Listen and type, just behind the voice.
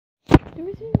The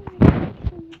reason why I can't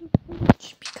show you the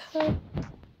footage because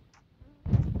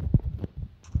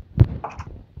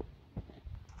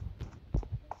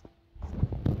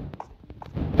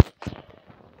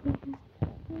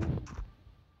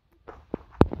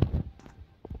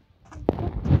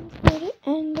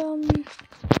and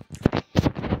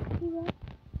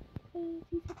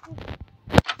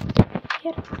he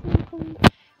had a phone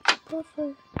buffer.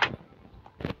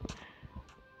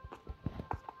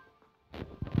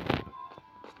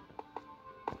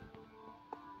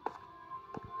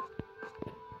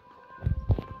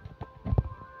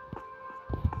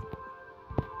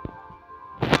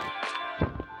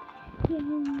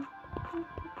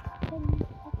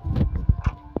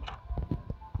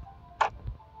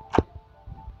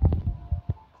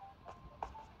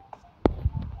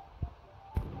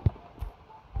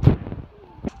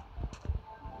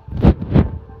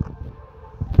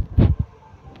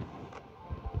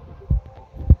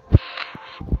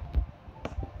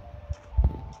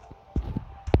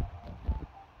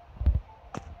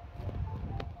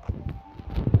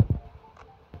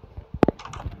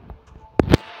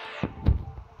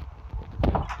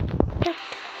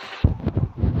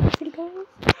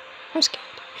 I'm scared.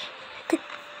 Okay.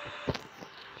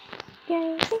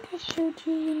 Yeah, I think I showed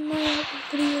you in my other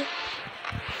video.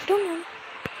 I don't know.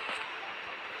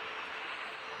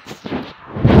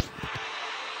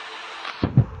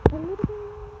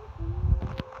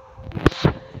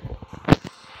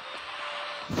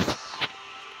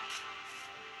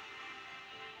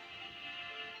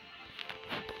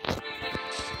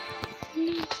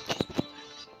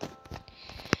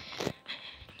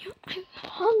 I'm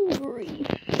hungry,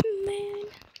 man.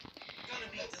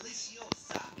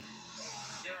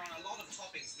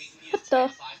 What the?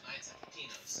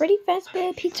 Freddy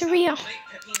Fazbear Pizzeria.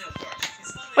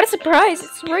 What a surprise!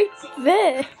 It's right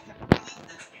there.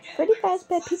 Freddy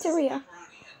Fazbear Pizzeria,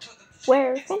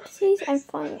 where fantasies and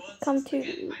fun come to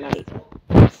light.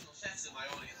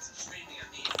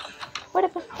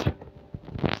 Whatever.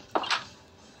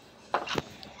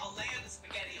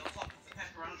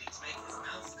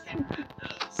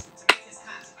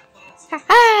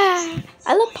 Haha!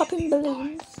 I love popping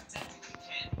balloons.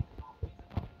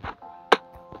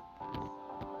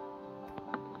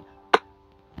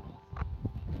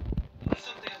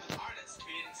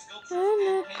 I don't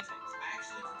know.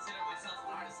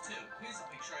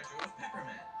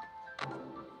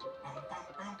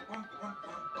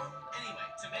 Anyway,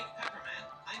 to make Pepperman,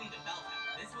 I need a bell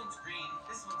pepper. This one's green,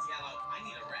 this one's yellow, I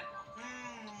need a red one.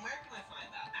 Where can I find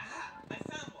that? Aha! I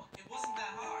found one. It wasn't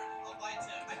that hard. I'll buy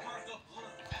two. I carved up one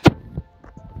of the peppers.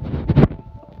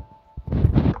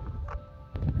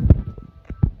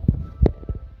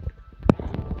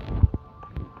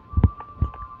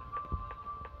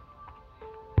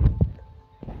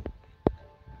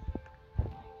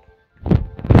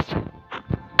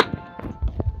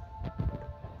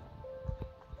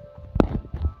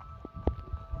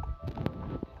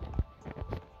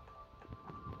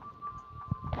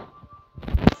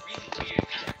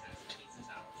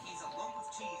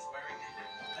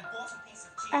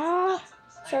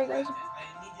 Sorry guys.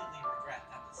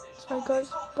 Sorry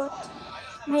guys, but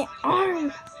my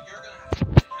arm.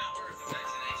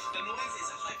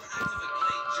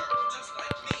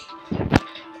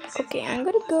 Okay, I'm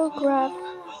gonna go grab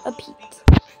a pizza.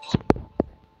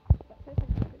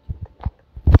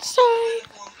 Sorry.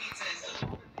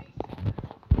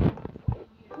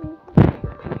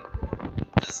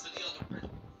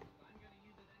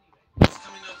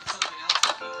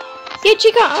 Yeah,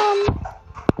 chica,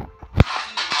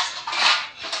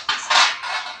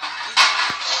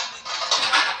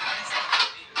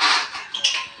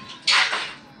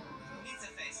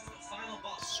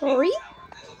 sorry?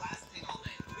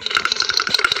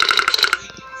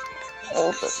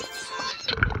 Oh,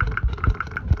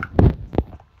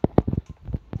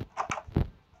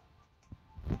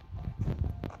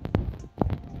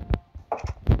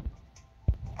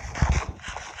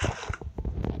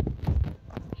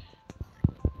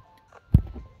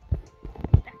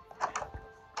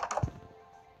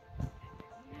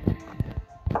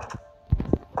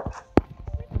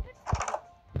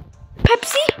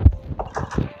 Pepsi?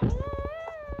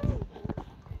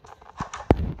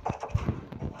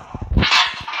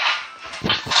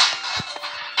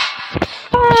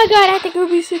 Oh god, I think I'll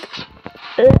be sick.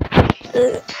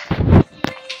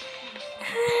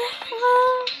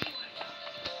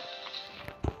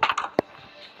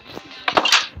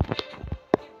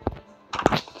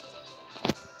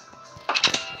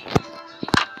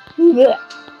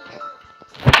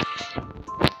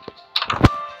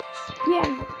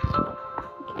 Yeah.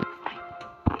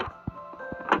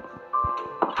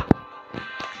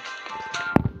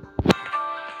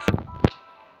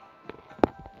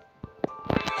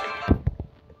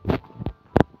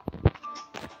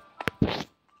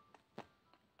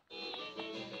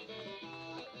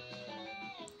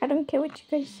 don't care what you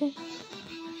guys say.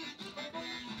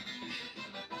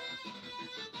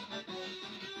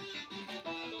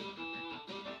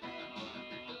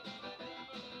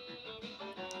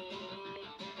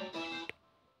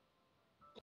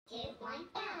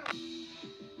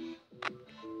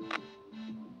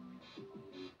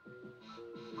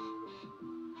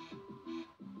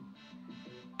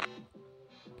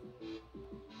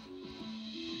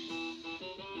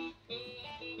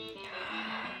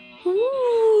 Ooh.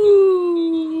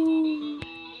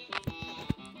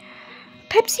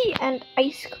 Pepsi and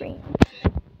ice cream.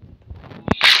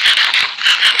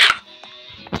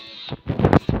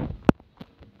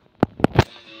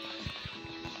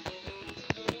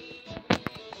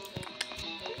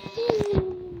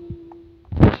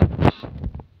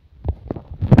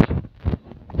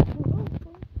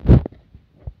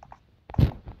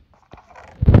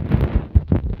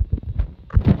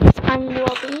 I'm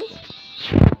Robbie.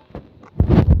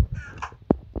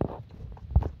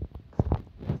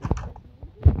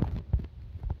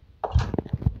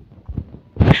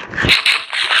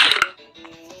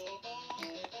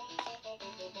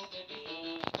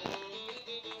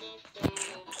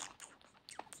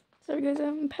 Sorry guys,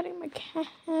 I'm petting my cat.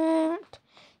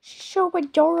 She's so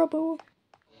adorable.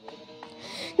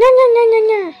 No, no, no, no,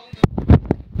 no.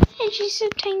 And she's so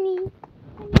tiny.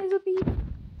 And little baby.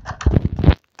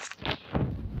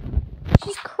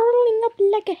 She's curling up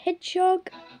like a hedgehog.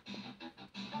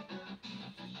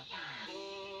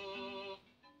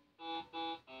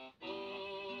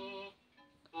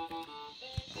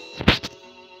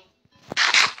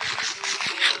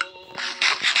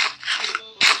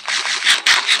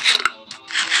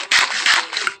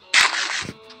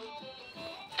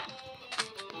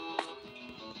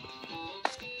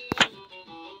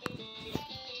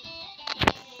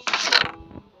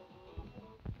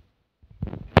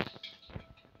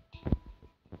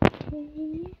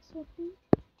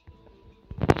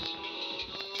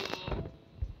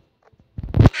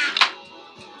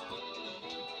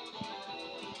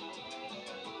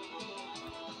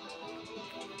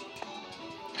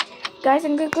 Guys,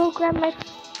 I'm gonna go grab my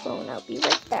phone. I'll be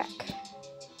right back.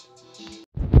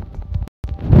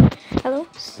 Hello,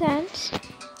 sent.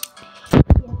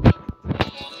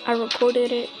 I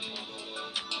recorded it.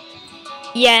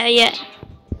 Yeah.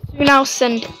 Soon I'll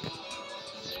send it.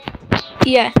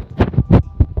 Yeah.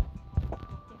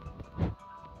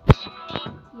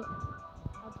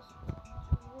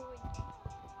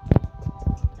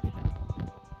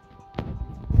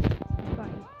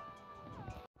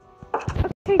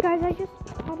 Okay guys, I just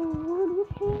had a word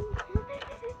with him.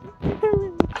 A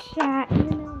little chat,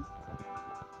 you know.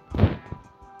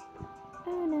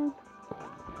 Oh no.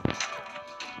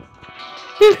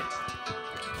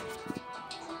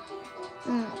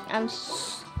 I'm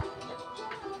so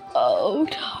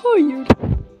tired.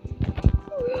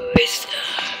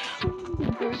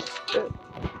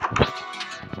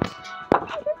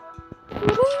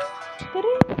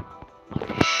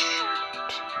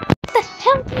 What the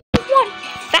hell do you want,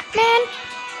 fat man?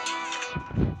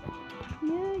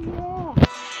 Yeah.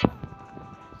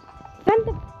 Send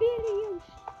the videos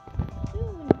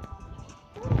soon.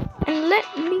 And let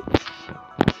me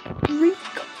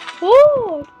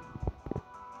record.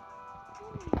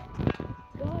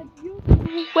 God, you're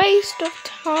a waste of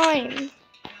time.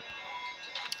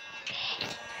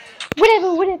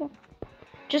 Whatever.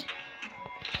 Just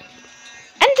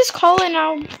end this call and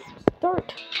I'll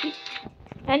start.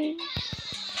 And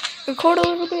record a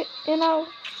little bit and I'll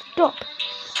stop.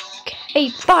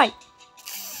 Okay, bye.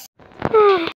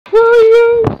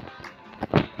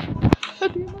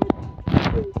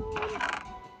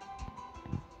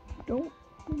 Don't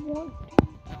want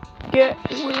to get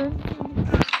weird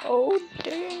all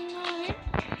day night.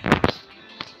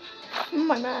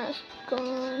 My mask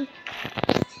gone.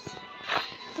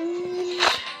 And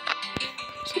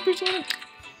slippers on.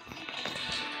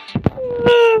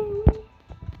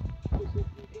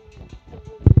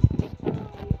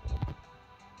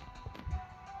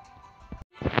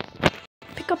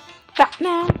 Pick up fat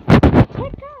man.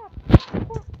 Pick up.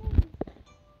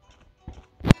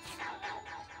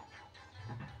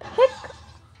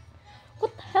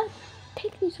 What the hell?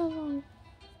 Take me so long.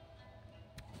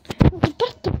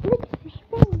 That's the brick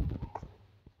phone.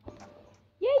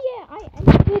 Yeah, I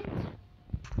ended.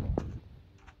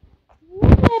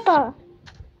 Whatever.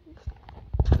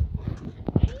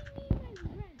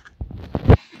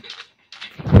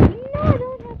 No, I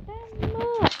don't have that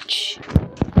much.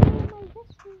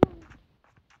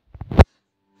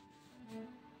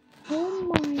 Oh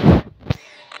my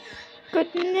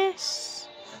goodness.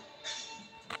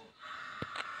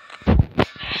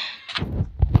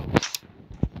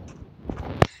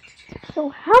 So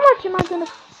how much am I gonna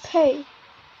pay?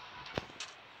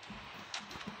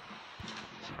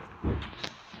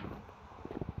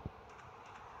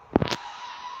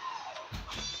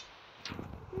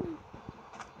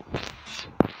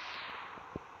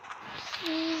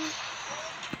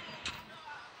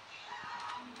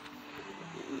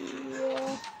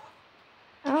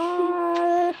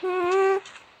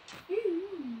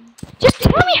 Just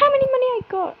tell me how many money I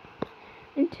got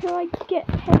until I get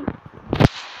paid.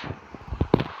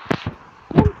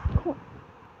 1 coin.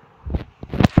 1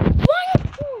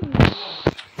 coin.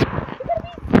 You gotta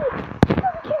be serious.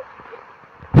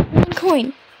 1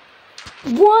 coin.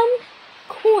 1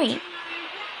 coin.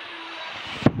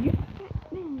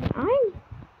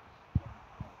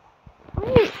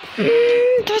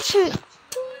 Man, that's it.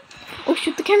 Oh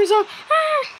shoot, the camera's on.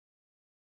 Ah!